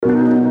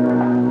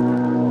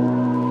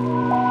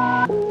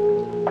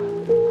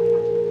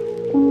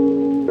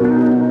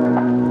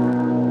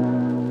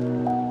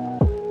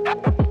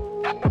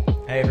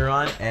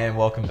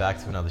welcome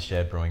back to another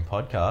Shared Brewing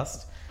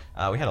podcast.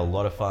 We had a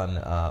lot of fun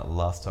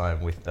last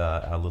time with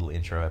our little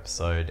intro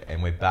episode,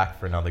 and we're back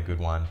for another good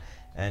one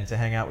and to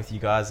hang out with you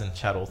guys and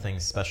chat all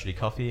things specialty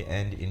coffee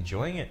and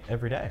enjoying it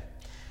every day.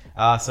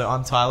 So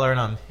I'm Tyler,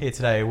 and I'm here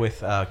today with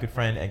good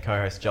friend and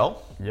co-host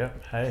Joel.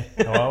 Yep. Hey,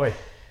 how are we?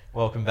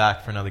 Welcome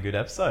back for another good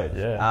episode.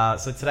 Yeah.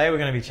 So today we're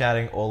going to be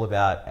chatting all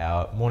about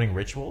our morning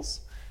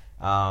rituals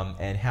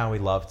and how we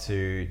love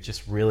to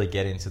just really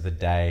get into the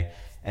day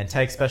and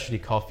take specialty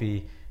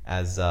coffee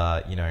as,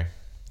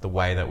 the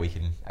way that we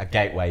can, a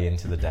gateway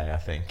into the day, I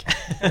think.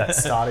 That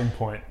starting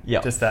point.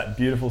 Yep. Just that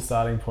beautiful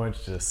starting point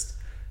to just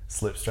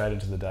slip straight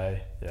into the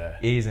day. Yeah.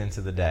 Ease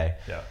into the day.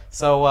 Yeah.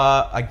 So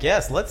I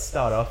guess let's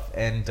start off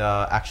and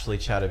actually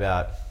chat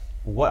about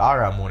what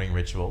are our morning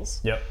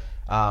rituals. Yep.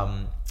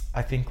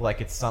 I think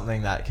it's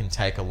something that can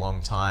take a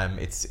long time.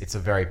 It's a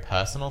very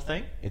personal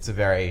thing. It's a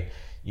very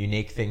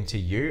unique thing to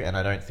you, and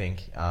I don't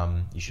think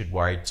you should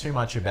worry too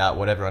much about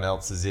what everyone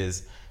else's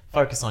is.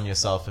 Focus on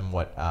yourself and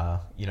what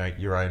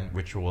your own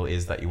ritual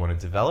is that you want to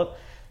develop.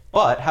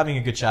 But having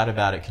a good chat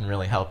about it can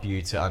really help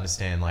you to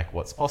understand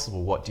what's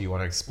possible. What do you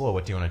want to explore?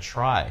 What do you want to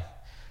try?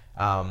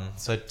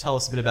 So tell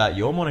us a bit about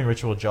your morning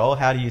ritual, Joel.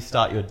 How do you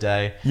start your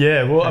day?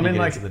 Yeah, well, How do you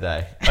get into the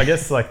day? I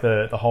guess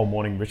the whole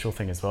morning ritual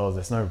thing as well is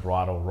there's no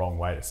right or wrong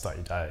way to start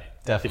your day.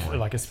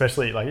 Definitely.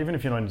 Especially even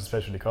if you're not into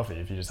specialty coffee,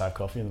 if you just have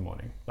coffee in the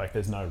morning,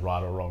 there's no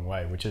right or wrong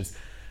way, which is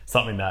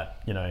something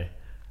that,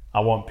 I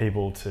want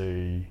people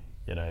to,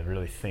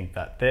 really think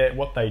that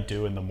what they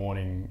do in the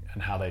morning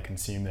and how they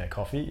consume their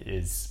coffee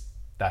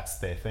that's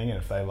their thing. And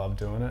if they love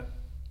doing it,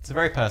 it's a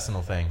very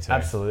personal thing too.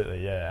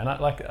 Absolutely, yeah. And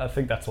I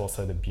think that's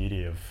also the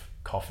beauty of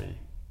coffee.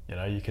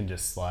 You can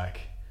just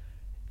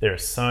there are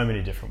so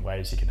many different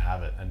ways you can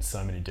have it and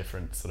so many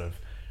different sort of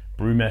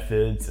brew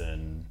methods,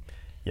 and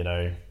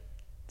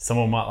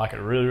someone might like it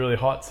really, really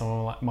hot,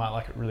 someone might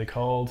like it really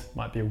cold,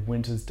 might be a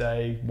winter's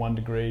day, 1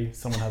 degree,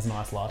 someone has an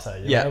iced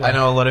latte. I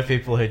know a lot of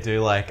people who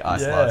do iced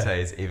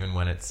lattes even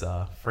when it's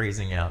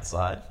freezing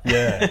outside.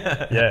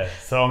 Yeah.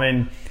 So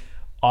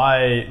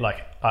I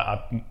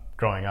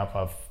growing up,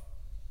 I've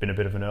been a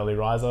bit of an early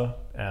riser,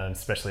 and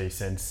especially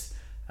since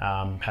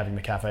having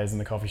the cafes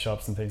and the coffee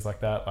shops and things like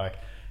that,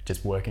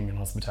 just working in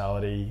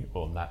hospitality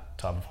or in that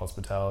type of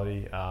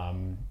hospitality,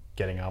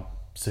 getting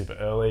up super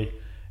early,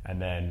 and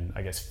then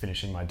I guess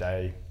finishing my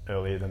day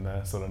earlier than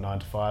the sort of 9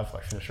 to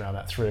 5, finish around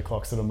that 3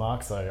 o'clock sort of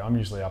mark. So I'm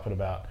usually up at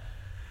about,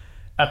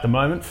 at the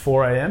moment,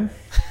 4 a.m.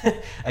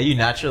 Are you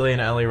naturally an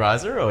early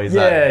riser, or is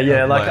that?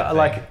 Yeah.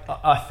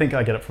 I think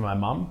I get it from my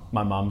mum.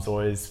 My mum's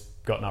always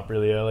gotten up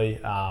really early.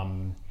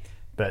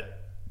 But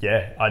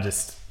yeah, I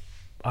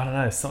don't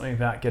know, something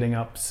about getting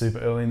up super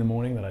early in the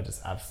morning that I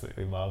just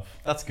absolutely love.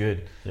 That's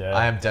good. Yeah.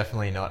 I am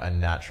definitely not a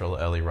natural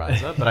early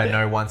riser, but I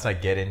know once I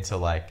get into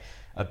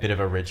a bit of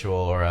a ritual,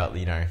 or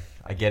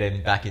I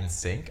get back in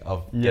sync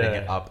of getting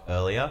it up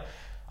earlier,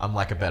 I'm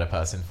a better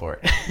person for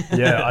it.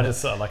 Yeah, I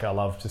just I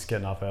love just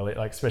getting up early,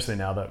 especially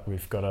now that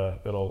we've got a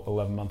little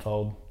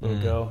 11-month-old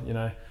little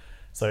girl,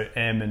 So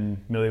Em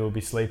and Millie will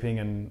be sleeping,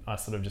 and I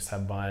sort of just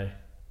have my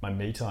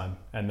me time,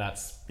 and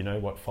that's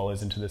what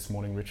follows into this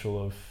morning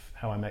ritual of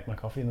how I make my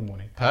coffee in the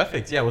morning.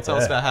 Perfect. Yeah, well, tell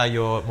us about how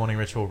your morning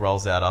ritual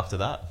rolls out after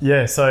that.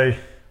 Yeah, so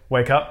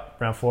wake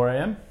up around 4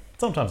 a.m.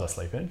 Sometimes I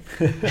sleep in.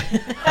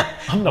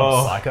 I'm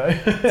not a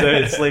psycho.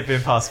 Dude, sleep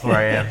in past 4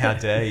 a.m. How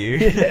dare you?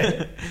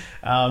 Yeah.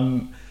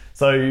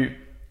 So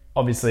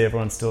obviously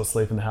everyone's still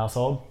asleep in the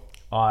household.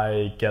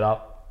 I get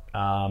up.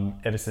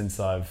 Ever since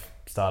I've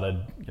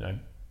started,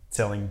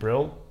 selling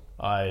Brill,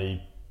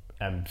 I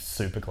am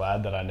super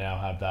glad that I now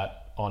have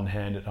that on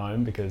hand at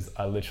home, because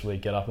I literally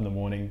get up in the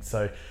morning.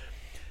 So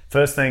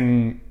first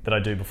thing that I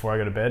do before I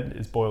go to bed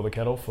is boil the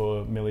kettle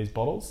for Millie's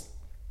bottles.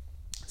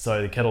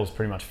 So the kettle's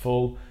pretty much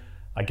full.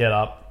 I get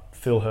up,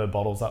 fill her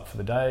bottles up for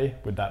the day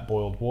with that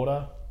boiled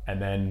water,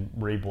 and then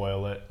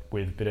reboil it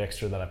with a bit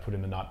extra that I put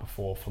in the night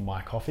before for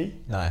my coffee.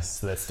 Nice.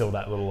 So there's still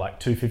that little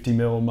 250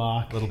 ml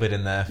mark. A little bit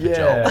in there for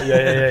Joel.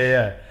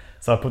 Yeah.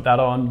 So I put that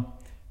on,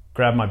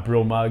 grab my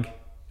Brill mug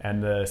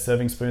and the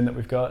serving spoon that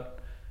we've got,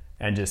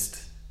 and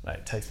just,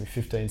 it takes me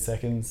 15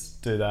 seconds,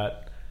 do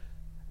that,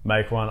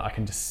 make one. I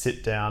can just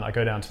sit down. I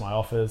go down to my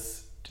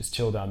office, just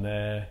chill down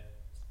there,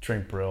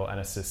 drink Brill, and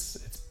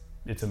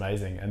it's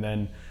amazing. And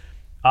then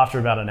after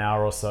about an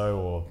hour or so,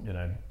 or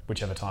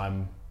whichever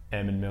time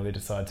Em and Millie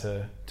decide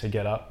to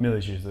get up,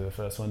 Millie's usually the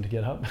first one to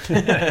get up.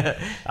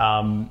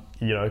 An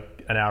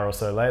hour or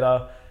so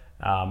later,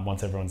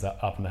 once everyone's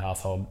up in the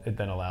household, it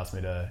then allows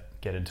me to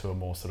get into a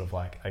more sort of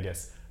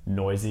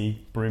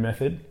noisy brew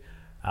method.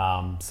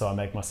 So I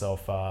make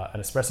myself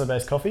an espresso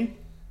based coffee.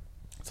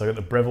 So I got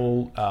the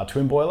Breville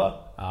twin boiler,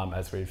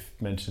 as we've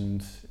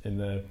mentioned in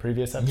the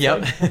previous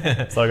episode.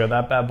 Yep. So I got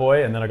that bad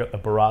boy, and then I got the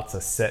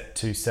Baratza Set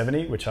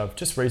 270, which I've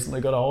just recently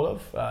got a hold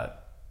of.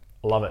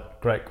 Love it.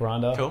 Great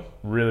grinder. Cool.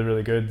 Really,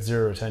 really good.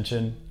 Zero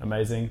retention.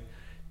 Amazing.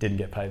 Didn't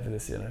get paid for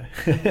this,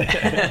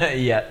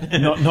 Yeah.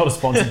 Not a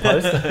sponsored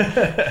post.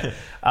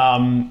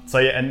 So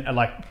yeah,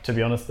 and to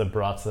be honest, the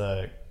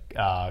Baratza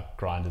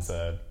grinders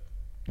are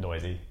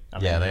noisy. I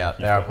Yeah, mean, they are. you've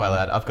They are got quite one.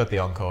 loud. I've got the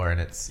Encore, and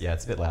it's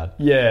a bit loud.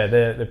 Yeah,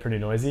 they're pretty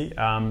noisy.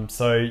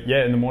 So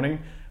yeah, in the morning,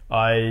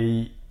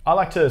 I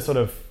like to sort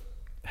of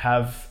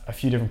have a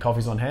few different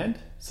coffees on hand.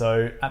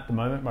 So at the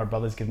moment, my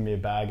brother's given me a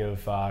bag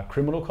of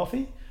Criminal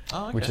coffee,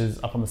 Okay. which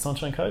is up on the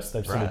Sunshine Coast.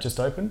 They've sort of Right. just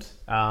opened.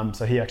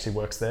 So he actually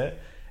works there,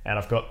 and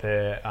I've got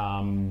their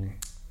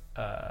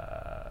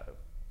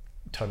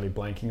totally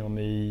blanking on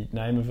the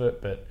name of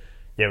it, but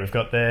yeah,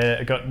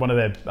 got one of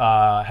their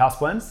house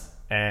blends,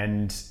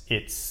 and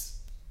it's,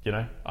 you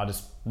know, I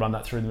just run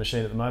that through the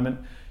machine at the moment,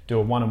 do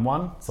a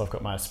 1-in-1. So I've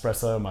got my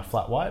espresso and my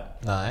flat white.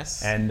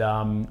 Nice. And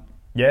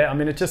yeah, I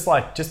mean, it's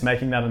just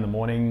making that in the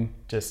morning,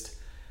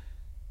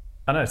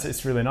 I know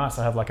it's really nice.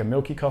 I have like a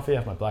milky coffee, I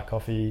have my black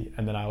coffee,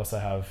 and then I also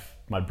have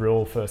my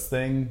Brill first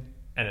thing.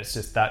 And it's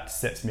just, that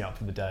sets me up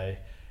for the day.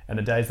 And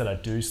the days that I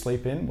do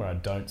sleep in, where I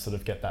don't sort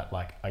of get that,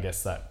 like, I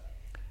guess that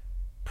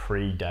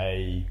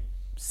pre-day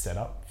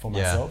setup for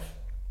myself,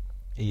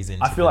 Ease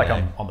into I feel the like day.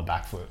 I'm on the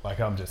back foot. Like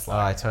I'm just like,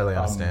 I totally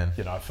understand.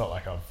 You know, I felt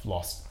like I've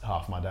lost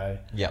half my day.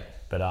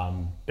 Yep. But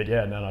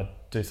yeah, and then I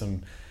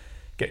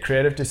get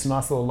creative, do some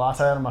nice little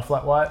latte out of my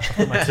flat white. I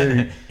put my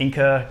two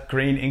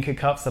green Inca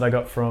cups that I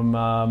got from,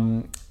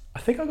 I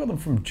think I got them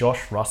from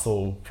Josh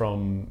Russell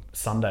from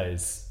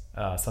Sundays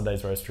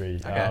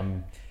Roastery. Okay.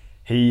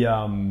 He,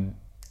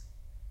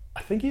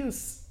 I think he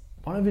was,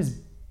 one of his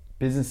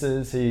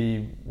businesses,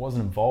 he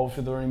wasn't involved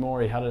with it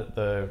anymore. He had it at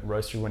the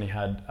roastery when he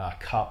had a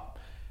cup,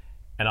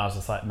 and I was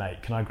just like,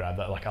 mate, can I grab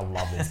that? Like, I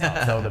love these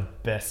cups. They were the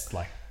best,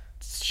 like,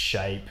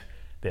 shape.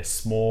 They're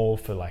small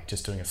for like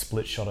just doing a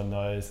split shot in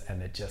those,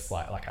 and they're just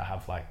like I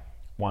have like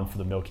one for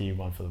the milky,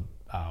 one for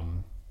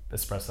the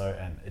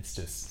espresso, and it's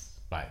just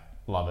like,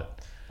 love it.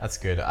 That's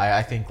good.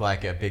 I think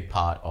like a big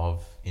part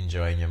of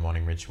enjoying your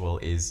morning ritual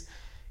is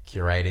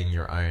curating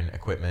your own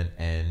equipment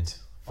and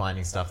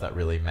finding stuff that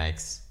really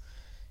makes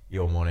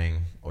your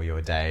morning or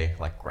your day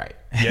like great.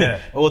 Yeah.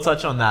 We'll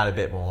touch on that a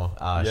bit more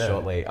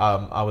shortly.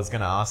 I was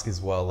going to ask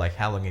as well, like,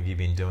 how long have you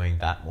been doing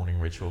that morning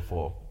ritual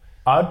for?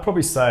 I'd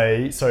probably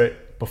say, so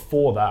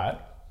before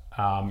that,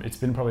 it's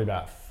been probably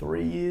about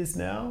 3 years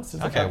now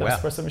since I've had the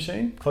espresso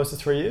machine. Close to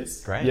 3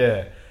 years. Great.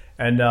 Yeah.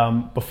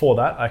 And before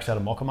that, I actually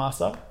had a Mocha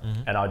Master,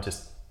 and I'd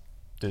just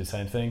do the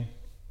same thing.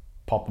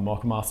 Pop the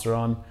Mocha Master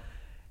on,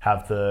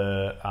 have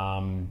the, I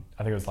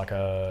think it was like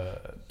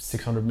a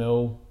 600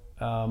 ml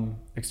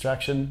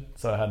extraction.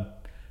 So I had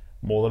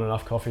more than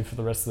enough coffee for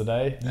the rest of the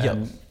day. Yep.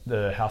 And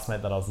the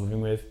housemate that I was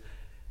living with,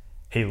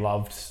 he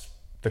loved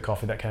the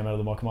coffee that came out of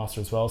the Mocha Master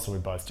as well. So we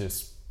both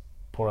just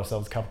pour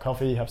ourselves a cup of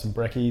coffee, have some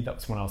brekkie. That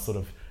was when I was sort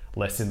of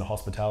less in the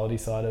hospitality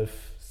side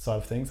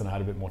of things, and I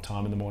had a bit more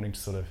time in the morning to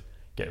sort of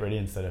get ready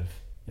instead of,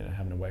 you know,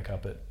 having to wake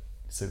up at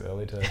super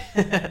early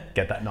to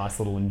get that nice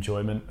little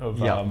enjoyment of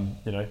you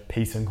know,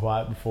 peace and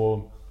quiet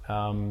before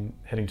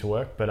heading to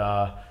work. But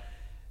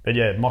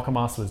yeah, Mocha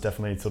Master was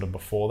definitely sort of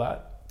before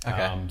that.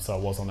 Okay. So I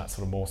was on that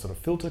sort of more sort of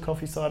filter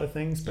coffee side of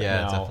things. But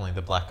Yeah, now, definitely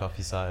the black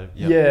coffee side.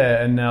 Yep.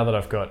 yeah, and now that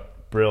I've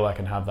got Brill, I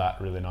can have that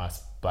really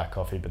nice black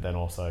coffee, but then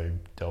also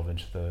delve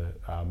into the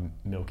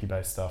milky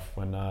based stuff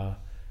when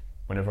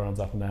everyone's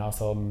up in the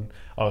household. And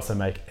I also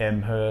make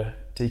her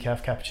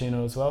decaf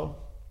cappuccino as well,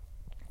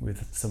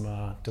 with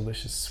some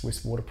delicious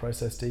Swiss water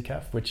processed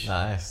decaf, which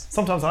Nice.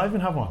 sometimes I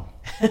even have one.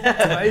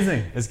 It's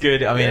amazing. It's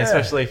good. I mean, Yeah.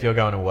 especially if you're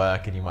going to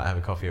work and you might have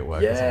a coffee at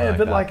work. or something Yeah,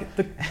 but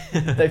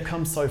that. they've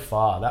come so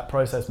far. That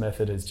process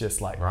method is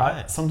just like,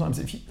 Right. sometimes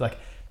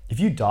if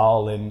you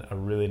dial in a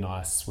really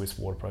nice Swiss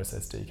water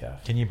processed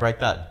decaf. Can you break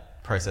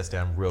that process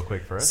down real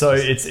quick for us? So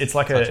Just it's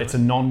like touch on it's a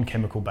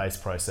non-chemical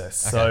based process.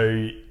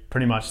 So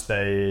pretty much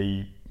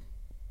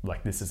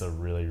this is a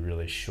really,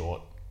 really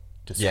short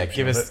description.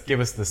 yeah, of it. give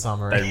us the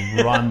summary.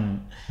 They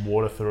run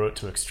water through it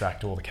to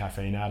extract all the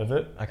caffeine out of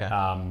it. Okay.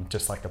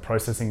 Just like the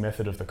processing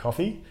method of the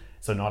coffee.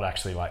 So not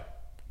actually like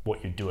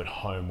what you do at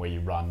home where you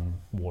run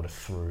water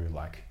through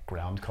like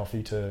ground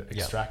coffee to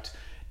extract.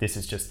 This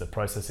is just the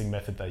processing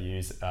method they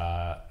use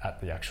at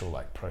the actual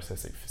like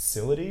processing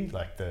facility.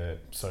 Like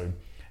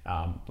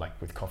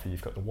like with coffee,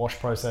 you've got the wash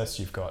process,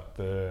 you've got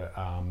the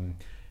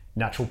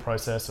natural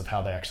process of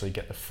how they actually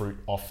get the fruit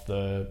off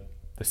the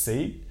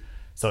seed.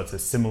 So it's a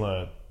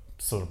similar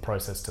sort of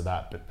process to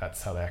that, but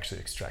that's how they actually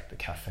extract the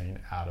caffeine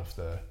out of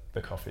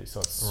the coffee. So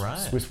it's Right.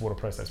 Swiss water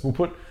process. We'll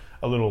put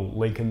a little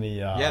link in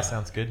the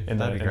sounds good. in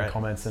That'd be the great.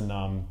 comments,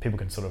 and people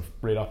can sort of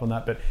read up on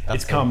that. But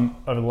That's it's come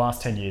over the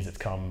last 10 years. It's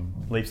come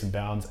leaps and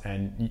bounds,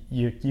 and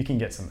you can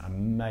get some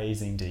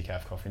amazing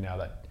decaf coffee now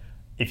that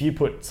if you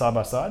put side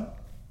by side,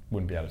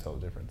 wouldn't be able to tell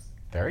the difference.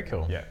 Very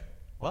cool. Yeah.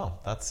 Well,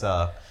 that's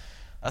a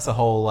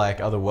whole like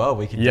other world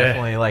we can Yeah.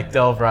 definitely like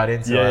delve right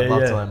into. Yeah, I'd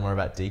love to yeah. learn more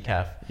about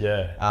decaf.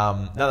 Yeah.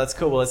 No, that's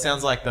cool. Well, it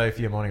sounds like though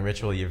for your morning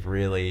ritual, you've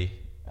really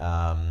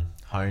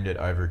honed it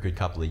over a good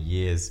couple of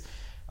years.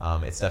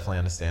 It's definitely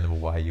understandable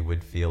why you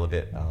would feel a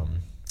bit,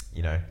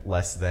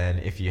 less than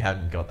if you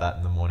hadn't got that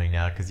in the morning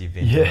now, because you've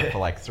been doing it for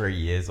like 3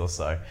 years or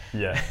so.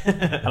 Yeah.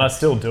 And I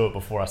still do it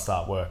before I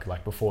start work,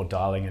 like before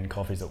dialing in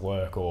coffees at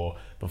work or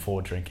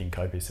before drinking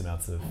copious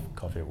amounts of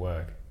coffee at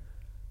work.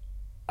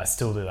 I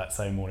still do that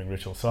same morning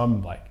ritual. So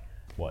I'm like,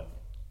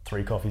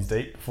 3 coffees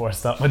deep before I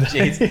start my day.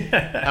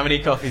 Jeez. How many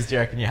coffees do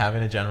you reckon you have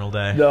in a general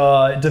day?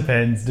 No, it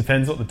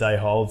depends what the day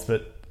holds,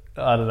 but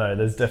I don't know.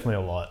 There's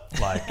definitely a lot,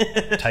 like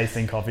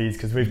tasting coffees,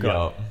 because we've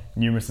got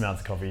numerous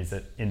amounts of coffees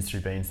at industry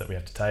beans that we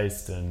have to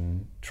taste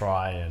and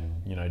try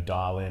and, you know,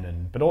 dial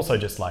in, but also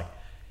just like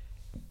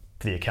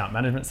the account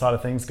management side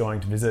of things, going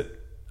to visit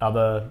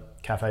other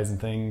cafes and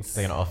things.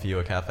 They're going to offer you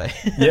a cafe.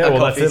 Yeah, well,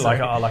 coffee, that's it.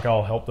 Like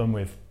I'll help them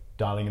with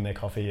dialing in their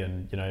coffee,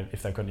 and, you know,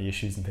 if they've got any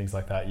issues and things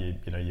like that,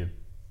 you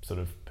sort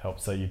of help.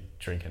 So you're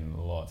drinking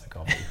lots of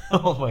coffee.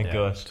 Oh my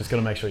gosh. Just got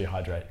to make sure you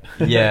hydrate.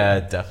 Yeah,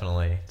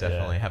 definitely.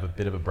 Have a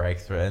bit of a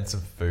breakthrough and some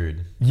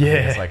food.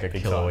 Yeah. It's like a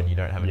killer when you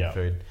don't have any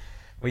food.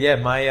 Well, yeah,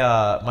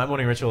 my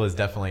morning ritual is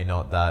definitely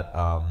not that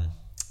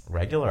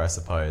regular, I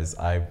suppose.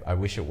 I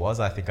wish it was.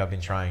 I think I've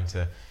been trying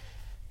to,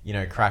 you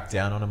know, crack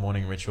down on a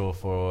morning ritual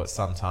for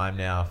some time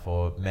now,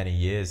 for many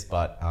years,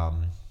 but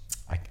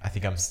I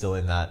think I'm still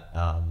in that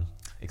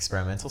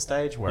experimental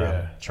stage where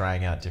I'm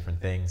trying out different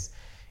things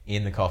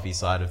in the coffee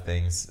side of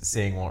things,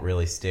 seeing what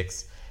really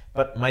sticks.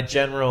 But my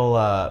general,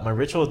 my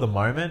ritual at the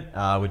moment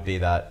would be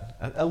that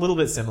a little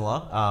bit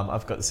similar.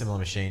 I've got the similar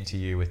machine to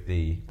you with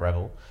the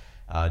Breville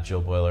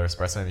dual boiler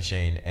espresso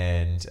machine,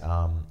 and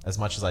as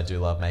much as I do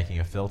love making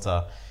a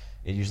filter,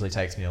 it usually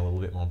takes me a little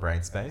bit more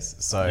brain space.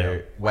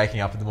 So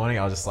waking up in the morning,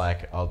 I'll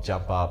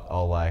jump up,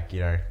 I'll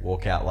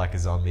walk out like a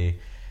zombie,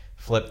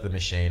 flip the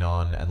machine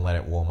on and let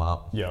it warm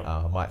up.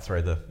 I might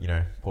throw the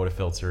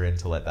portafilter in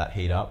to let that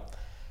heat up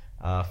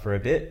for a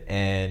bit,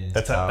 and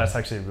that's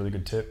actually a really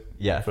good tip.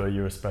 For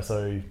your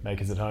espresso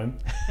makers at home,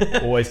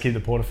 always keep the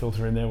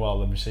portafilter in there while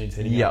the machine's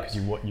heating up, because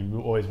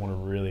you always want a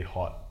really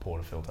hot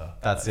portafilter.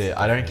 That's it.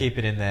 I don't keep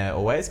it in there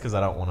always because I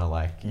don't want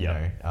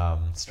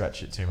to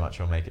stretch it too much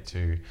or make it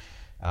too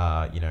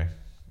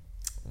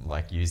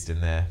used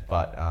in there.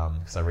 But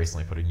because I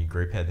recently put a new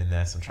group head in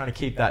there, so I'm trying to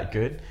keep that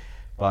good.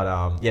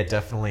 But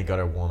definitely got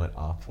to warm it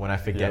up. When I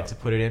forget to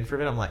put it in for a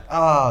bit, I'm like,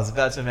 I was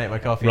about to make my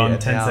coffee. Run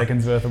 10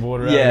 seconds worth of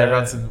water out.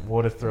 Run some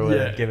water through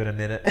it and give it a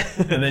minute.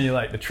 And then you're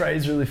like, the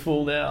tray's really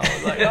full now. I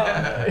was like,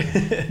 no.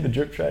 The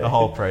drip tray. The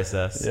whole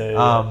process. So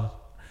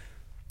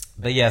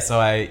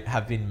I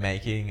have been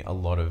making a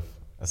lot of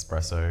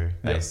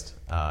espresso-based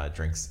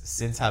drinks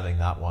since having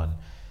that one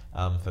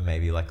for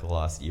maybe like the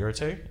last year or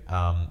two.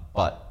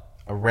 But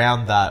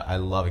around that, I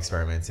love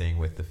experimenting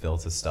with the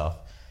filter stuff,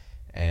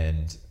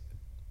 and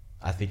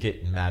I think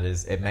it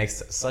matters. It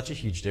makes such a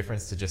huge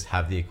difference to just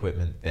have the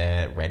equipment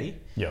there ready.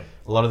 A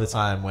lot of the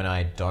time when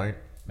I don't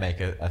make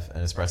an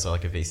espresso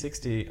like a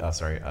V60,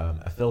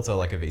 a filter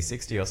like a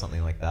V60 or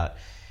something like that,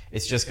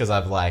 it's just because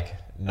I've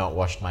not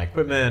washed my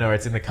equipment, or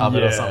it's in the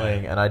cupboard or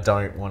something, and I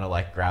don't want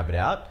to grab it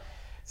out.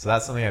 So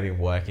that's something I've been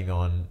working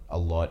on a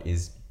lot,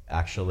 is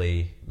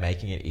actually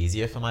making it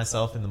easier for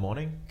myself in the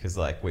morning, because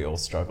we all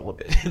struggle a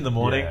bit in the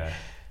morning.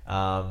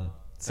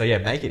 So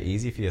make it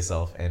easy for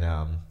yourself, and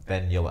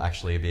then you'll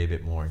actually be a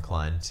bit more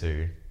inclined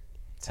to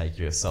take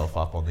yourself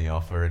up on the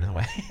offer in a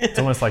way. It's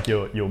almost like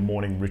your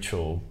morning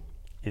ritual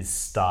is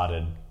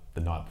started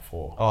the night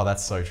before. Oh,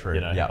 that's so true.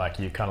 You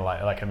kind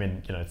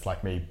of it's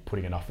like me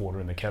putting enough water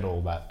in the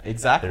kettle that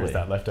there is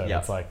that leftover.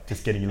 It's like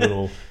just getting your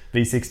little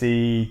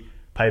V60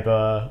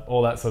 paper,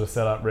 all that sort of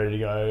setup ready to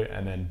go,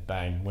 and then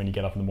bang, when you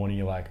get up in the morning,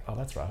 you're like, oh,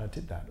 that's right, I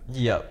did that.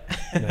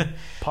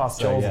 Past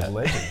Joel's a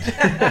legend.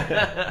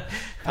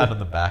 Pat on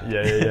the back.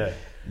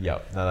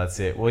 Yep. No, that's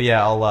it.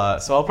 Well,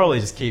 I'll probably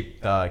just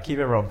keep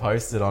everyone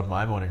posted on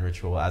my morning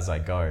ritual as I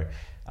go.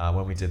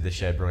 When we did the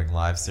Shared Brewing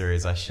Live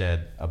series, I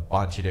shared a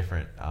bunch of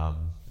different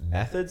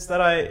methods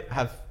that I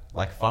have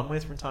fun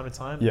with from time to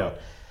time.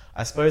 But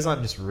I suppose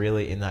I'm just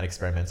really in that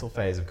experimental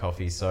phase of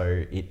coffee,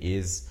 so it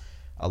is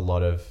a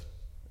lot of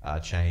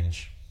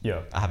change.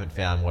 I haven't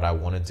found what I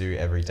want to do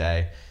every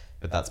day,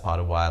 but that's part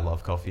of why I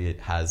love coffee. It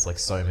has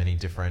so many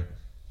different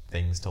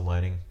things to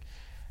learning.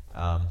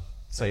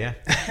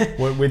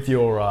 With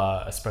your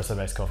espresso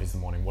based coffees in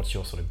the morning, what's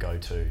your sort of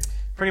go-to?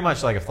 Pretty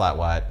much like a flat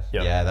white.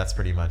 Yeah, that's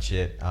pretty much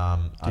it.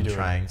 I'm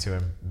trying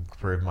to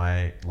improve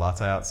my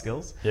latte art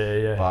skills.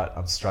 But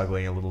I'm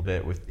struggling a little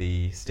bit with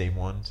the steam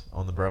wand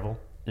on the Breville.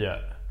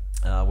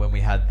 When we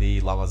had the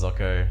La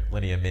Marzocco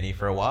Linea Mini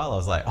for a while, I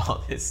was like,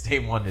 oh, this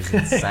steam wand is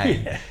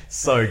insane.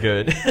 So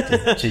good.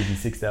 Just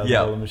cheesy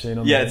 $6,000 machine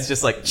on there. It's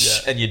just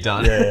and you're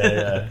done.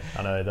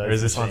 I know.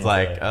 Whereas this one's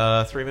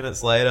 3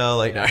 minutes later,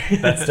 no.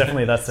 That's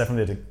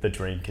definitely the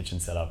dream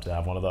kitchen setup, to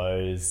have one of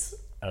those.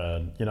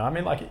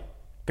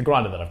 The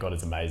grinder that I've got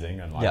is amazing,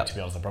 and to be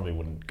honest, I probably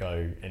wouldn't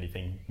go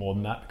anything more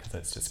than that, because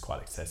it's just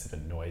quite excessive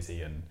and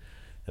noisy, and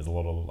there's a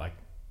lot of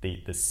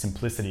the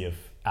simplicity of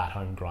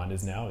at-home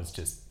grinders now is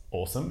just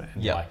awesome,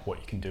 and what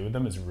you can do with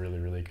them is really,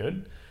 really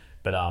good.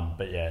 But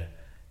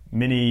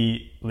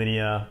mini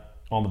linear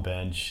on the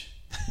bench,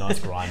 nice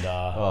grinder.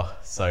 Oh,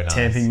 so nice.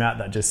 Tamping mat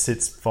that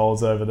just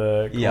folds over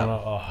the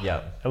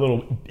corner. A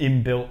little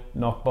inbuilt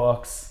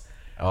knockbox.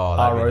 Oh,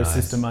 that'd be RO nice.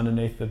 system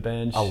underneath the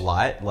bench. A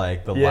light,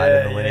 like the Yeah, light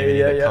in the yeah, Linny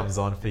yeah, that yeah. comes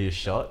on for your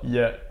shot.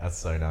 Yeah, That's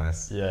so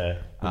nice. yeah,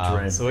 the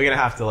dream. So we're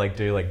gonna have to like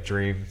do like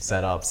dream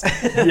setups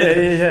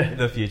yeah. in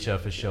the future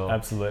for sure.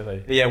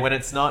 Absolutely. But yeah, when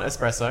it's not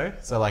espresso,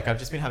 so like I've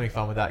just been having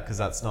fun with that because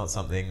that's not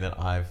something that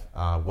I've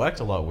worked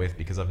a lot with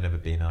because I've never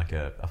been like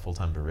a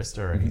full-time barista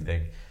or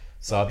anything.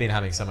 So I've been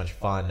having so much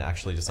fun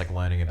actually just like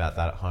learning about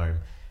that at home.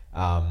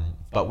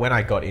 But when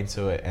I got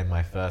into it and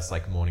my first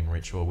like morning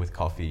ritual with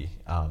coffee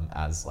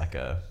as like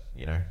a,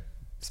 you know,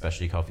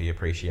 specialty coffee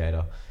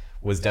appreciator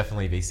was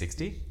definitely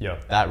V60. Yeah.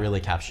 That really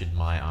captured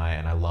my eye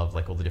and I love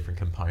like all the different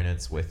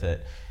components with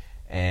it.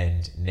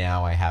 And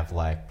now I have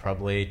like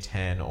probably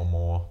 10 or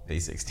more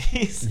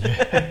V60s.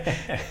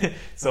 Yeah.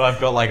 So I've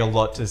got like a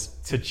lot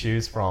to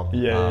choose from.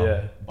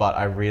 Yeah. But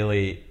I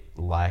really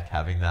like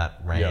having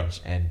that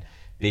range and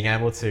being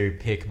able to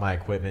pick my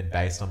equipment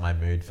based on my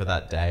mood for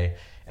that day.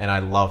 And I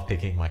love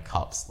picking my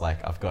cups. Like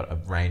I've got a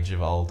range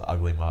of old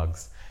ugly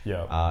mugs.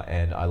 Yeah.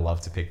 And I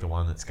love to pick the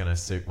one that's going to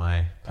suit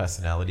my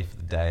personality for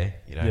the day.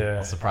 You know, Yeah.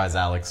 I'll surprise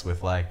Alex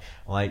with like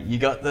you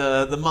got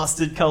the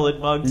mustard colored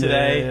mug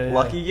today. Yeah.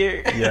 Lucky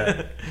you.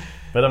 Yeah.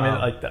 But I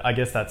mean, like, I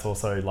guess that's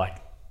also like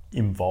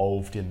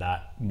involved in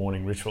that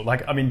morning ritual.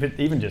 Like, I mean, but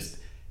even just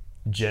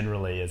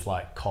generally as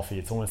like coffee,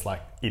 it's almost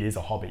like it is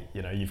a hobby.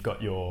 You know, you've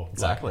got your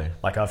Exactly.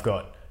 Like I've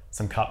got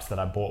some cups that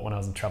I bought when I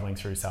was traveling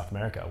through South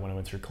America. When I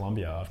went through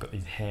Colombia, I've got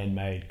these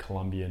handmade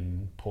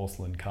Colombian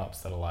porcelain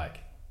cups that are like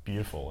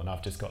beautiful, and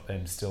I've just got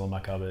them still in my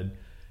cupboard.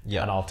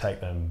 Yeah. And I'll take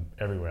them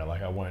everywhere.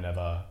 Like I won't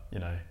ever, you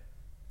know,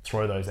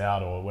 throw those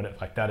out or whatever.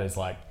 Like that is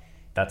like,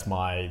 that's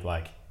my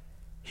like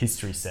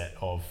history set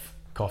of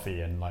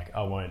coffee. And like,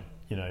 I won't,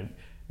 you know,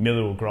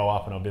 Millie will grow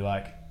up and I'll be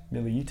like,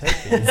 Millie, you take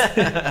these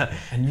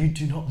and you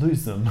do not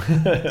lose them.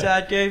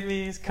 Dad gave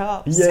me his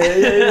cups.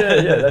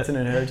 Yeah. That's an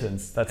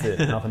inheritance. That's it.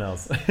 Nothing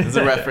else. There's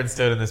a reference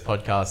to it in this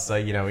podcast, so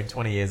you know, in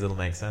 20 years it'll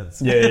make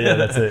sense. Yeah.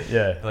 That's it.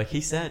 Yeah. Like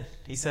he said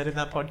in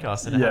that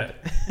podcast, and it Yeah.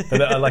 happened.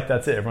 But I like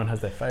that's it. Everyone has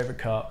their favorite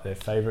cup, their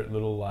favorite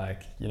little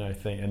like, you know,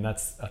 thing, and I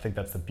think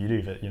that's the beauty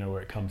of it. You know,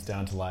 where it comes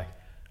down to like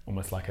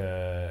almost like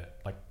a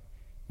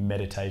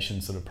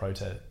meditation sort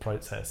of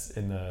process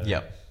in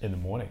the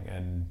morning,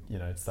 and you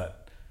know, it's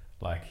that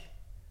like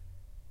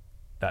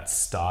that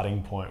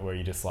starting point where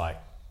you just like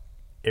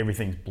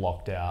everything's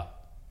blocked out,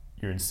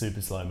 you're in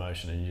super slow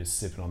motion and you're just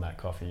sipping on that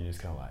coffee and you're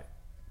just kind of like,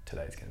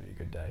 today's going to be a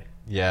good day.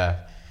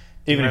 Yeah.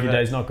 Even if your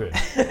day's not good,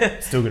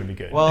 it's still going to be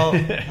good. Well,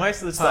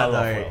 most of the time Started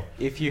off though, well.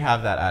 if you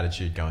have that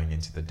attitude going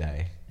into the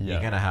day, Yeah.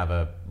 you're going to have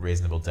a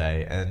reasonable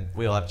day, and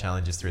we'll have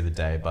challenges through the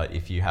day, but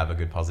if you have a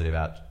good positive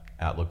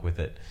outlook with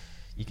it,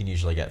 you can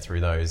usually get through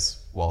those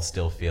while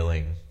still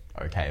feeling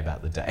okay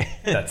about the day.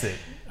 That's it.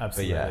 But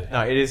Absolutely. yeah,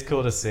 no, it is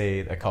cool to see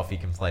a coffee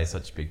can play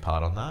such a big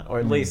part on that. Or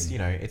at least, you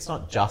know, it's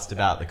not just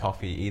about the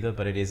coffee either,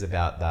 but it is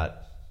about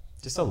that,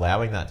 just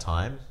allowing that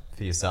time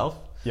for yourself.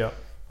 Yep.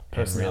 And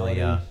really,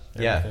 Personality,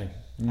 everything.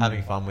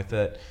 having fun with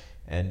it.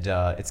 And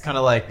it's kind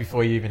of like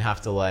before you even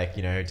have to like,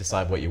 you know,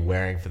 decide what you're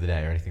wearing for the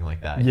day or anything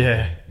like that.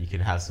 Yeah. You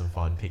can have some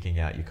fun picking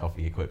out your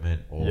coffee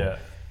equipment or Yeah.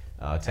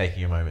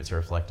 taking a moment to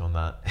reflect on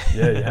that.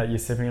 Yeah, you're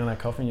sipping on that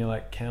coffee and you're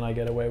like, can I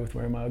get away with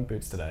wearing my Ugg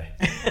boots today?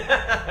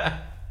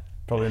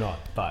 Probably not,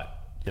 but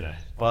you know.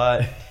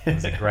 But it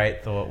was a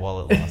great thought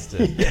while it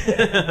lasted.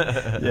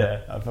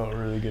 Yeah, I felt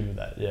really good with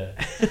that. Yeah.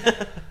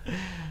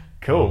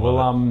 Cool. Well,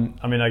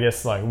 I mean, I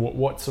guess like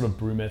what sort of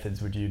brew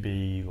methods would you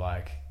be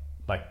like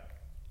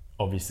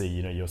obviously,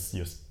 you know,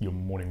 your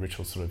morning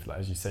ritual sort of,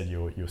 as you said,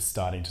 you're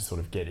starting to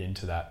sort of get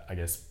into that, I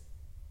guess,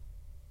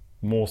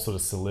 more sort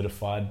of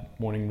solidified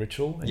morning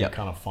ritual, and you're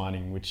kind of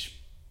finding which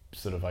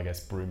sort of, I guess,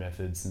 brew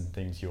methods and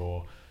things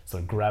you're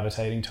sort of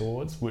gravitating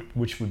towards,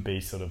 which would be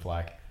sort of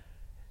like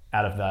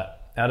out of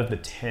the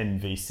 10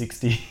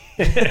 V60.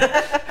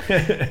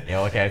 Yeah,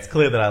 okay, it's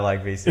clear that I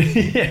like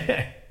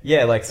V60.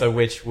 Yeah, like, so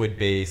which would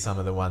be some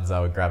of the ones I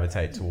would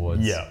gravitate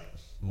towards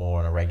more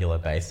on a regular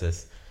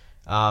basis?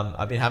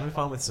 I've been having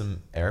fun with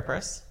some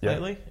AeroPress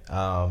lately.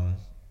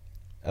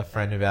 A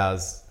friend of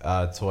ours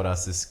taught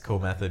us this cool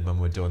method when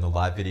we were doing the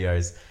live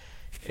videos.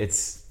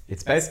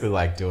 It's basically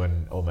like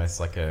doing almost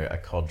like a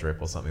cold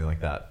drip or something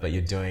like that, but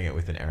you're doing it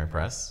with an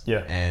AeroPress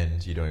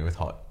and you're doing it with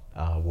hot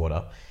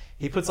water.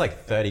 He puts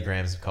like 30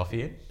 grams of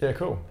coffee in. Yeah,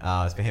 cool.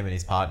 It's for him and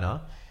his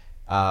partner.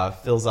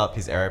 Fills up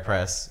his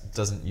AeroPress,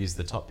 doesn't use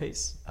the top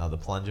piece, the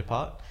plunger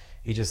part.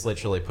 He just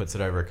literally puts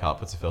it over a cup,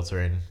 puts a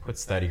filter in,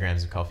 puts 30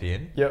 grams of coffee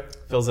in,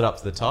 fills it up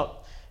to the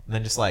top, and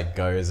then just like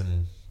goes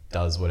and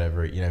does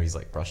whatever, you know, he's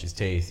like brush his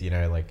teeth, you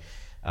know, like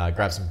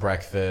grab some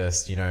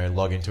breakfast, you know,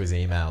 log into his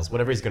emails,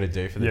 whatever he's got to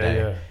do for the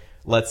day.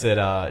 Lets it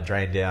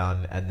drain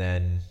down, and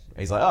then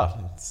he's like,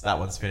 oh, that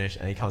one's finished,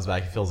 and he comes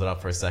back and fills it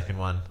up for a second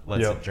one,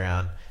 lets it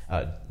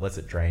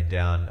drain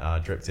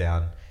down, drip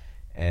down,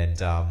 and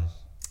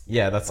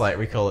that's like,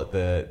 we call it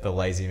the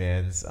lazy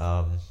man's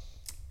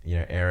you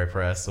know,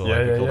 AeroPress, or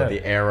like we call it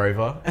the Air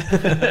Over.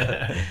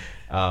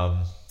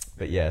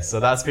 But yeah, so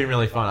that's been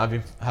really fun. I've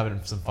been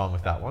having some fun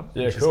with that one,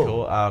 which is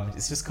cool.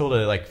 It's just cool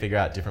to like figure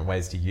out different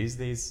ways to use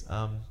these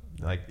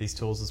like these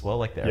tools as well,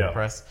 like the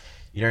AeroPress.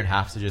 You don't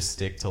have to just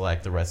stick to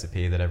like the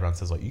recipe that everyone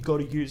says, like, you got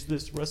to use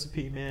this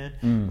recipe,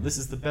 man. This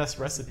is the best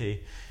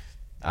recipe.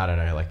 I don't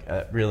know, like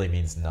it really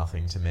means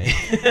nothing to me.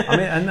 I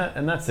mean,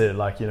 and that's it.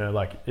 Like, you know,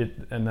 like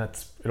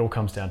it all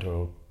comes down to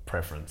a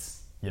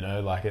preference. You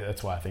know, like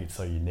that's why I think it's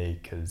so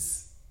unique,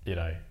 because you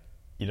know,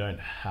 you don't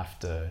have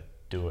to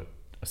do it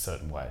a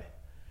certain way.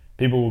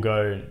 People will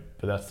go,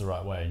 but that's the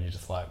right way, and you're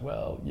just like,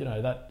 well, you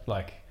know, that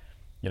like,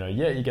 you know,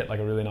 yeah, you get like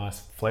a really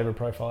nice flavor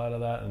profile out of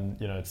that, and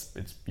you know, it's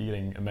you're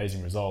getting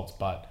amazing results,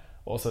 but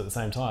also at the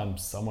same time,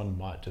 someone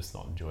might just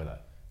not enjoy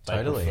that. They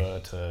Totally. prefer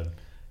to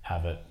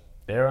have it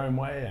their own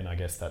way, and I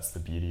guess that's the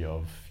beauty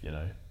of, you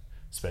know,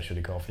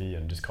 specialty coffee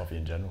and just coffee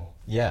in general.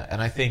 Yeah,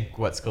 and I think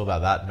what's cool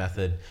about that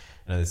method,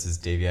 I know this is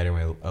deviating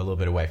a little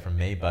bit away from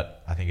me,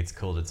 but I think it's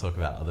cool to talk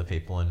about other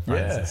people and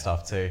friends and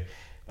stuff too.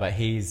 But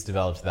he's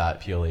developed that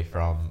purely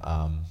from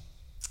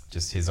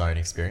just his own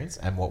experience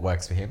and what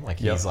works for him. Like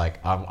he's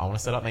like, I want to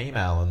set up my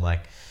email and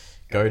like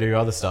go do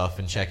other stuff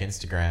and check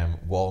Instagram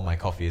while my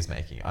coffee is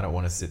making. I don't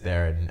want to sit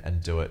there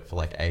and do it for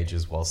like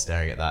ages while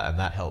staring at that, and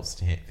that helps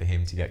for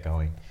him to get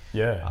going.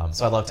 Yeah.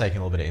 So I love taking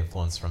a little bit of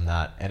influence from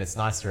that, and it's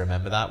nice to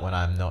remember that when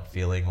I'm not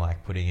feeling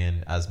like putting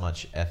in as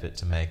much effort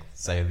to make,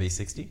 say, a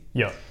V60.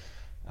 Yeah.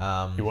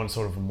 You want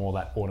sort of more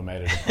that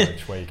automated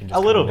approach where you can just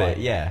a little kind of bit,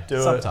 like yeah.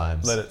 do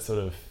Sometimes let it sort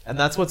of. And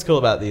that's what's cool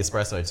about the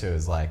espresso too,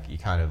 is like you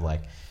kind of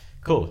like,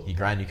 cool, you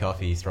grind your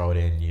coffee, you throw it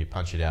in, you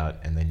punch it out,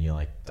 and then you're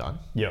like done.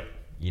 Yep.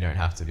 You don't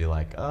have to be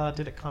like, oh,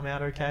 did it come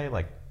out okay?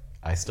 Like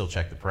I still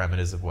check the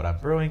parameters of what I'm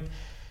brewing,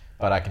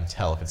 but I can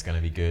tell if it's going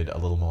to be good a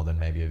little more than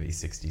maybe a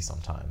V60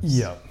 sometimes.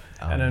 Yep.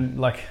 And then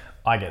like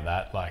I get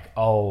that. Like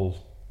I'll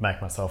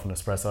make myself an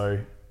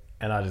espresso,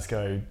 and I just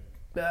go,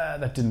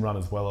 that didn't run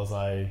as well as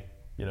I,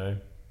 you know,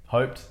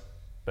 hoped.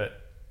 But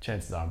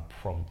chances are I'm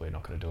probably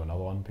not going to do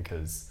another one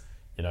because,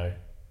 you know,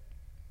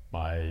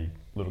 my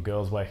little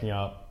girl's waking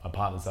up, my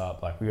partner's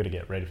up, like we got to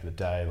get ready for the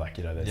day. Like,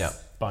 you know, there's a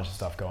bunch of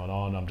stuff going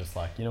on. I'm just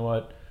like, you know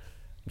what?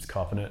 I'm just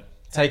copping it.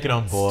 Take it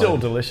on board. Still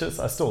delicious.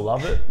 I still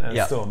love it, and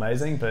it's still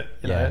amazing. But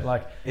you know,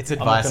 like it's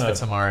advice for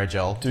tomorrow,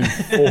 Joel.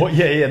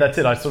 That's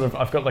it.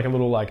 I've got like a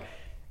little like.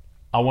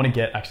 I want to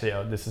get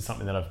this is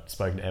something that I've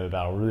spoken to Em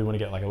about. I really want to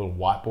get like a little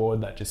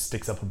whiteboard that just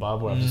sticks up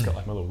above where I've just got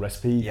like my little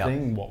recipe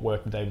thing, what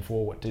worked the day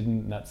before, what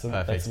didn't, and that sort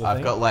of thing.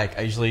 I've got like,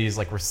 I usually use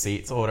like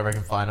receipts or whatever I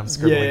can find. I'm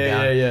scribbling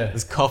down. Yeah.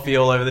 There's coffee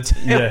all over the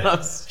table. I'm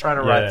just trying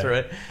to write through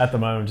it. At the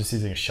moment, I'm just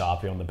using a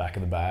Sharpie on the back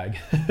of the bag.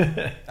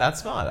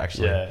 That's smart,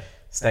 actually. Yeah.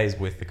 Stays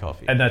with the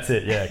coffee. And that's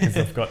it, yeah, because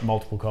I've got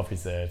multiple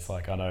coffees there. It's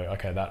like, I know,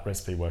 okay, that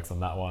recipe works on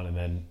that one. And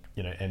then,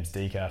 you know, Em's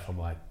decaf, I'm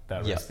like,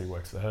 that recipe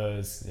works for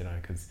hers, you know,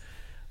 because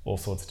all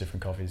sorts of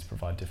different coffees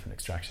provide different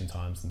extraction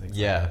times and things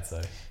like that.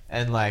 So.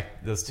 And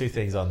like, there's two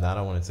things on that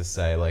I wanted to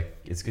say. Like,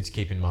 it's good to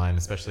keep in mind,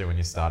 especially when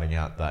you're starting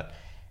out, that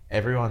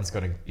everyone's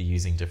going to be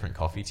using different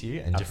coffee to you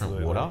and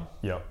different water.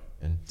 Yep.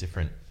 And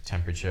different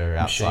temperature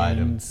outside.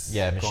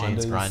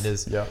 Machines,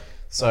 grinders. Yep.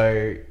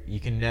 So you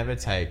can never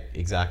take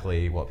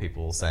exactly what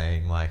people are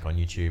saying, like on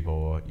YouTube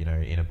or, you know,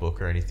 in a book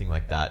or anything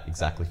like that,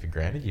 exactly for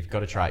granted. You've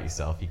got to try it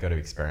yourself. You've got to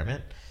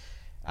experiment.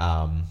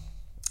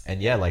 And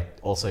yeah, like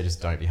also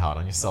just don't be hard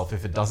on yourself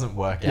if it doesn't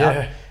work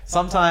out.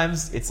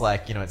 Sometimes it's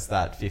like, you know, it's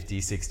that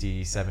 50,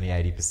 60, 70,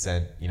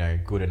 80%, you know,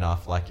 good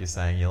enough. Like you're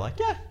saying, you're like,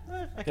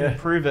 I can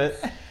improve it,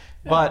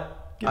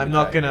 but I'm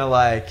not going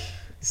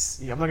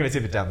to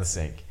tip it down the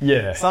sink.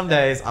 Yeah. Some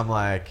days I'm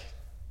like,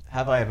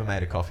 have I ever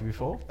made a coffee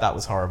before? That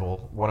was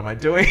horrible. What am I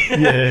doing?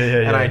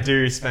 And I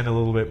do spend a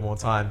little bit more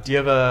time. Do you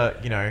ever,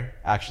 you know,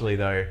 actually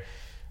though,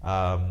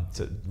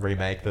 to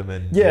remake them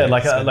and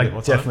like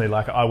definitely,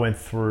 like I went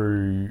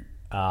through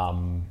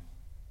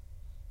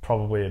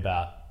probably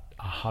about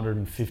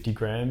 150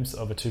 grams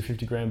of a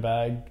 250 gram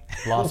bag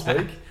last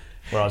week,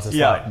 where I was just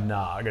like,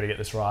 nah, I got to get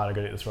this right.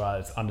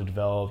 It's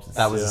underdeveloped. It's,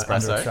 that was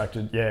espresso? Under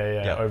extracted.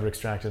 Over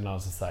extracted. And I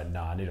was just like,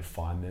 nah, I need to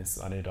find this.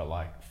 I need to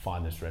like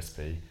find this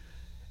recipe.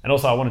 And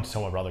also I wanted to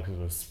tell my brother, because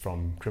it was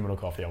from Criminal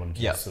Coffee, I wanted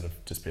to sort of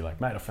just be like,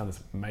 mate, I found this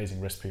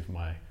amazing recipe for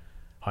my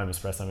home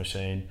espresso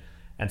machine.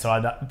 And so I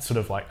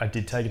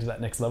did take it to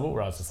that next level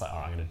where I was just like, all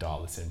right, I'm going to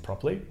dial this in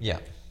properly. Yeah.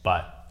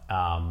 But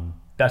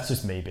that's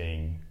just me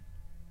being,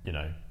 you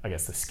know, I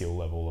guess the skill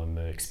level and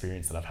the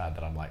experience that I've had,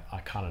 that I'm like,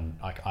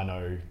 I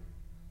know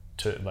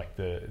to like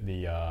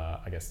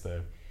I guess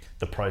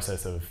the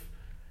process of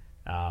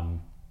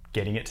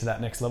getting it to that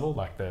next level,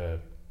 like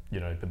the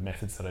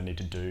methods that I need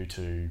to do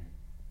to,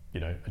 you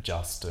know,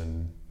 adjust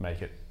and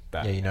make it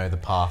that. Yeah, you know, the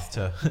path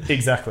to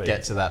exactly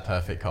get to that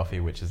perfect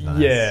coffee, which is nice.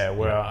 Yeah,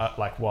 where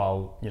like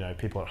while, you know,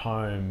 people at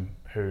home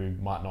who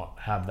might not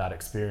have that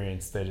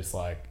experience, they're just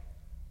like,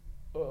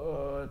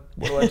 what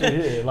do I do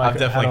here? Like, I've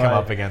definitely come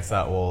up against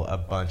that wall a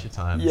bunch of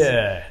times.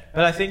 Yeah.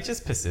 But I think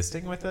just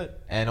persisting with it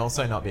and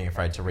also not being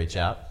afraid to reach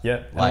out.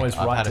 Yeah. Like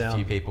I've had a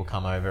few people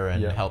come over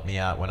and help me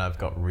out when I've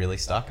got really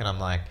stuck, and I'm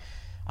like,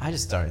 I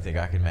just don't think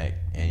I can make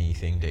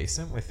anything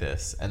decent with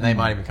this. And they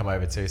might even come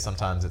over too.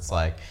 Sometimes it's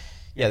like,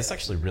 yeah, it's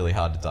actually really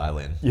hard to dial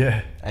in.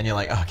 Yeah. And you're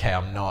like, okay,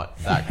 I'm not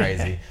that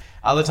crazy.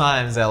 Other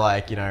times they're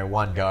like, you know,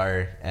 one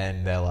go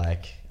and they're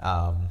like,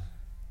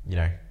 you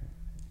know,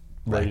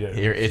 ready to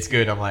here, it's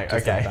good. I'm like,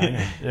 just a okay.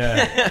 banger.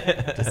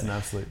 Yeah, just an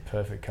absolute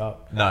perfect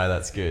cup. No,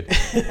 that's good.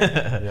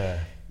 Yeah.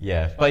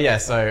 Yeah, but yeah,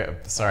 so,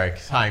 sorry,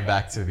 tying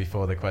back to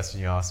before the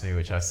question you asked me,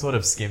 which I sort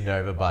of skimmed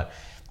over, but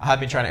I have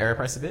been trying to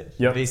AeroPress a bit,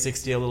 Yep.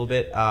 V60 a little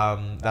bit.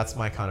 That's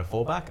my kind of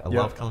fallback. I Yep.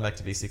 love coming back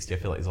to V60. I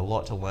feel like there's a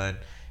lot to learn.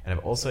 And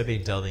I've also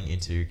been delving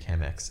into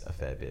Chemex a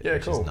fair bit, Yeah,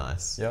 which cool. is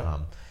nice. Yep.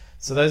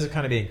 So those are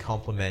kind of been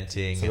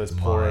complementing So those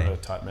pour over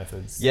type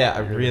methods. Yeah, I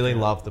You're really looking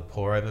at. love the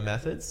pour over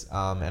methods.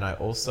 And I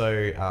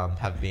also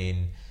have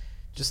been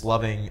just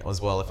loving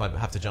as well, if I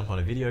have to jump on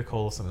a video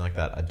call or something like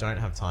that, I don't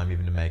have time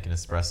even to make an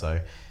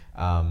espresso.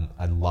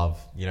 I love,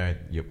 your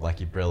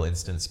Brill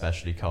instant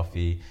specialty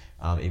coffee,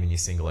 even your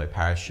single O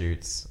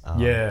parachutes.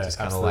 Yeah, just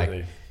kind of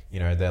absolutely.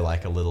 like, they're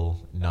like a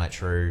little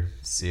nitro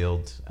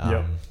sealed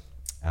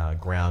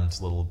ground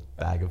little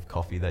bag of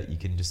coffee that you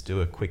can just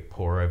do a quick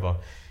pour over.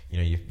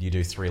 You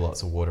do 3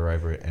 lots of water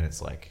over it and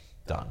it's like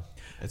done.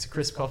 It's a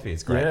crisp coffee.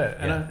 It's great. Yeah,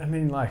 and I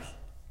mean, like,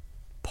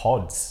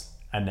 pods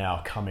are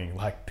now coming.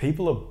 Like,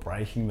 people are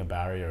breaking the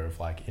barrier of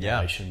like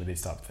innovation with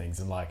these type of things,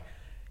 and like,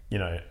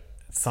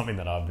 it's something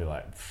that I'd be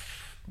like,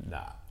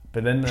 nah.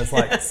 But then there's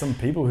like some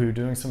people who are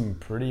doing some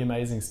pretty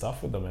amazing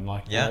stuff with them, and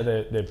like,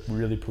 they're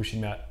really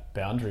pushing that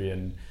boundary,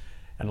 and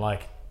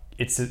like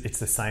it's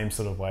the same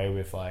sort of way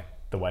with like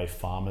the way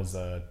farmers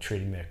are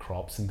treating their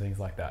crops and things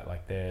like that.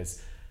 Like,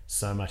 there's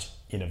so much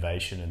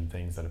innovation and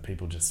things that are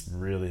people just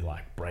really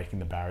like breaking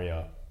the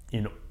barrier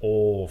in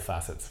all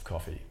facets of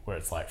coffee, where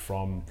it's like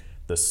from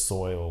the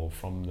soil,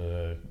 from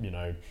the,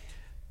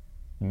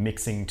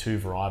 mixing 2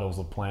 varietals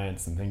of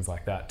plants and things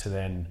like that, to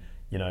then,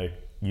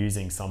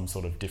 using some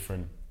sort of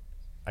different,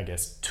 I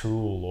guess,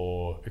 tool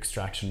or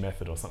extraction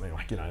method or something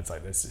like, it's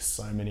like, there's just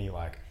so many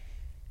like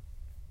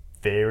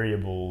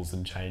variables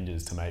and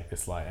changes to make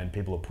this, like, and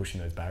people are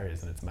pushing those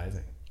barriers, and it's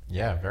amazing.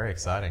 Yeah, very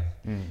exciting.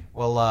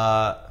 Well,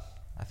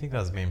 I think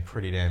that's been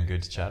pretty damn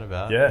good to chat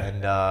about. Yeah.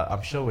 And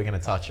I'm sure we're going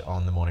to touch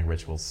on the morning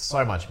rituals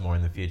so much more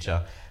in the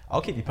future.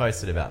 I'll keep you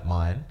posted about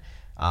mine.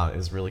 It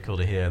was really cool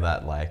to hear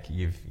that, like,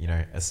 you've,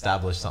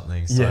 established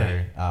something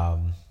so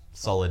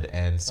solid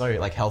and so,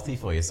 like, healthy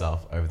for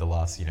yourself over the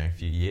last,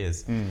 few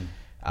years.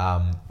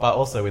 But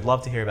also, we'd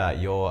love to hear about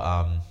your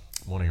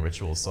morning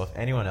rituals. So if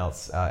anyone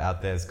else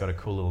out there has got a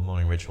cool little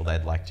morning ritual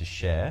they'd like to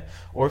share,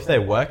 or if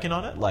they're working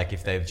on it, like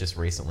if they've just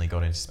recently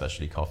got into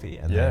specialty coffee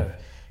and they've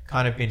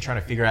kind of been trying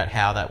to figure out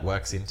how that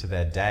works into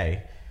their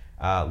day,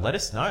 let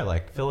us know.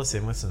 Like, fill us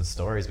in with some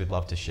stories. We'd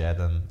love to share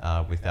them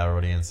with our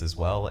audience as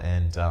well.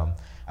 And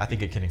I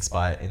think it can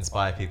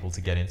inspire people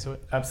to get into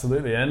it.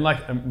 Absolutely. And like,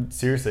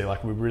 seriously,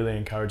 like, we're really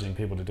encouraging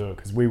people to do it,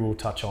 because we will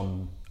touch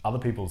on other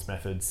people's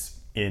methods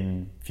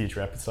in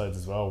future episodes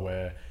as well,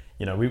 where,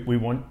 we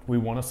want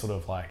to sort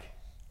of like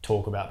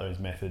talk about those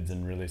methods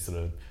and really sort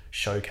of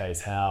showcase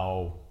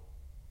how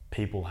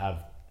people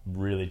have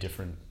really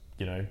different,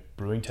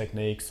 brewing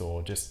techniques,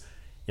 or just,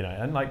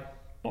 and like,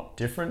 not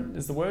different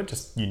is the word,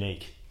 just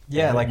unique.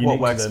 Yeah, like unique what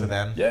works to for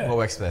them, what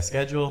works for their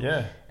schedule,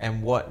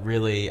 and what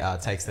really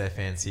takes their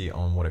fancy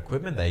on what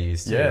equipment they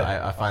use too.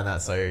 I find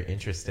that so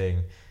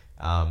interesting,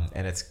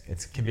 and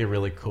it can be a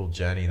really cool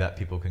journey that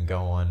people can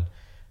go on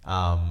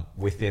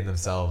within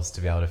themselves to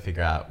be able to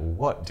figure out, well,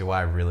 what do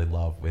I really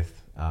love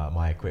with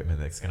my equipment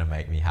that's going to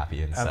make me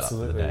happy and set up for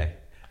the day.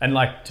 And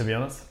like, to be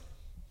honest,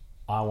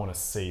 I want to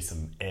see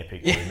some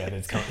epic brew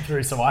methods come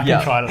through so I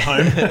can try it at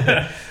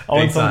home. I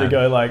want someone to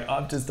go like,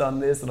 I've just done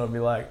this, and I'll be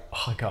like,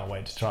 oh, I can't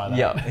wait to try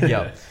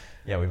that.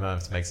 Yeah, we might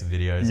have to make some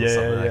videos or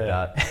something like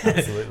that.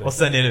 Absolutely. Or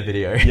send in a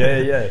video.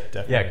 Yeah,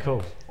 definitely. Yeah,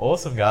 cool.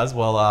 Awesome, guys.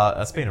 Well,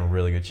 that's been a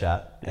really good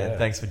chat. And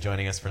thanks for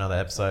joining us for another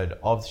episode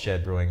of the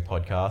Shared Brewing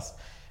Podcast.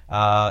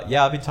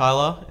 I've been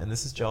Tyler, and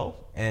this is Joel.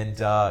 And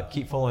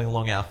keep following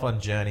along our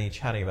fun journey,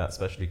 chatting about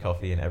specialty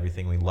coffee and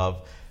everything we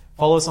love.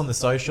 Follow us on the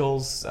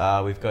socials.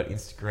 We've got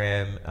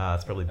Instagram.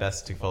 It's probably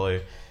best to follow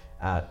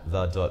at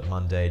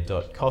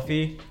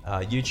the.monday.coffee.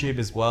 YouTube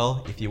as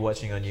well. If you're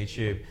watching on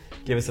YouTube,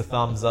 give us a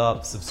thumbs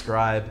up,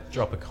 subscribe,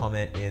 drop a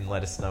comment in,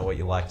 let us know what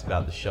you liked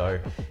about the show,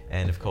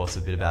 and of course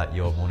a bit about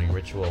your morning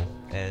ritual.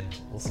 And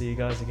we'll see you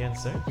guys again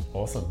soon.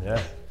 Awesome,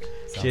 yeah.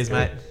 Cheers,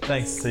 mate.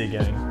 Thanks. See you,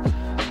 gang.